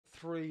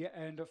3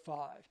 and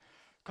 5.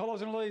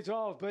 Collars and leads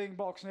off, being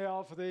boxed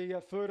now for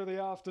the third of the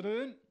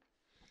afternoon.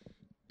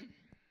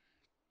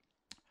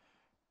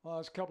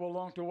 Last couple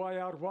along the way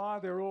out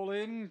wide, they're all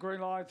in.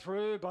 Green light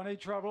through, Bunny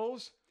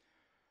Travels.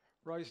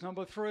 Race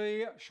number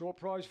 3, short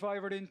prize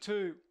favourite in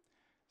 2.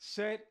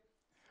 Set.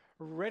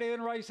 Ready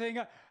and racing,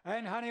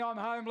 and Honey I'm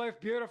Home left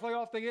beautifully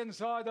off the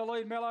inside. The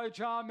lead, Mellow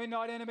Charm,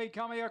 Midnight Enemy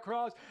coming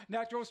across.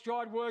 Natural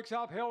Stride works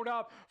up, held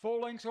up. 4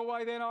 lengths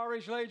away then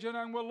Irish Legion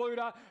and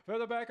Waluda.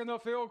 Further back in the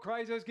field,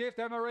 Crazer's Gift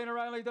and Marina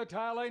only the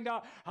tail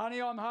ender.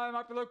 Honey I'm Home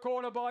up to the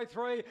corner by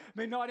 3.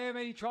 Midnight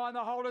Enemy trying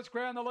to hold its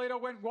ground. The leader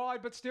went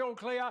wide but still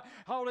clear.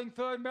 Holding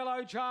third,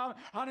 Mellow Charm.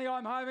 Honey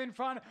I'm Home in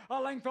front. A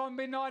length on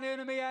Midnight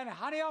Enemy, and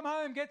Honey I'm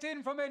Home gets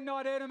in from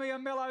Midnight Enemy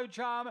and Mellow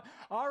Charm.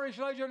 Irish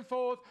Legion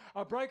fourth.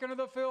 A break into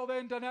the field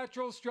then to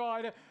Natural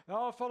Stride,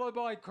 followed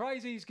by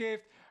Crazy's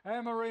Gift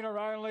and Marina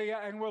Only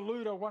and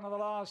Waluda, one of the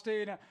last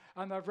in,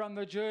 and they've run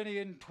the journey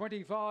in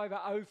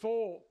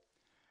 25.04.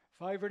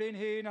 Favourite in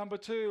here, number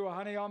 2,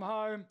 Honey I'm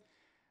Home.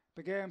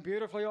 Began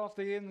beautifully off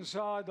the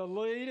inside. The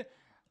lead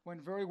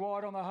went very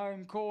wide on the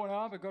home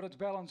corner, but got its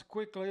balance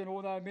quickly, and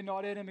although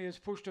Midnight Enemy has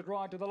pushed it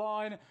right to the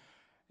line,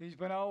 he's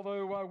been able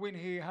to win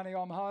here, Honey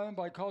I'm Home,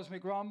 by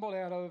Cosmic Rumble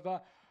out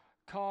of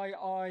Kai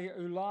I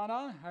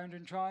Ulana, owned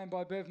and trained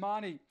by Bev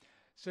Marnie.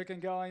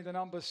 Second going the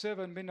number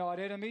 7, Midnight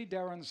Enemy,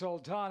 Darren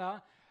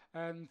Sultana.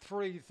 And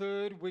 3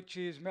 third, which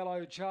is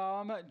Mellow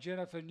Charm,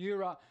 Jennifer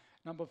Nura.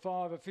 Number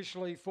 5,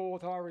 officially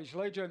 4th, Irish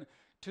Legend,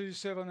 2,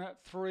 7,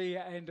 3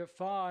 and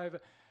 5.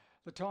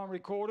 The time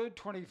recorded,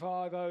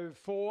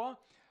 25.04.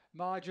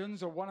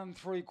 Margins are 1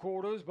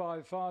 3/4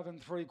 by 5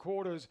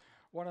 3/4.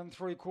 1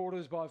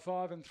 3/4 by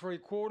 5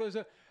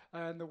 3/4.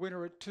 And the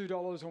winner at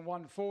 $2 and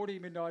 $1.40.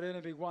 Midnight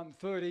Enemy,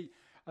 $1.30.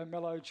 And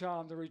Mellow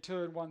Charm, the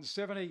return,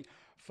 $1.70.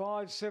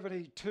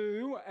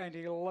 $5.72 and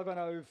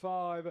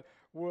 $11.05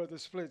 were the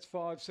splits.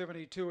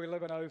 $5.72,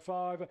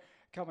 $11.05,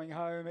 coming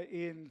home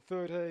in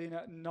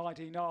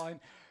 $13.99.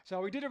 So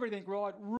we did everything right.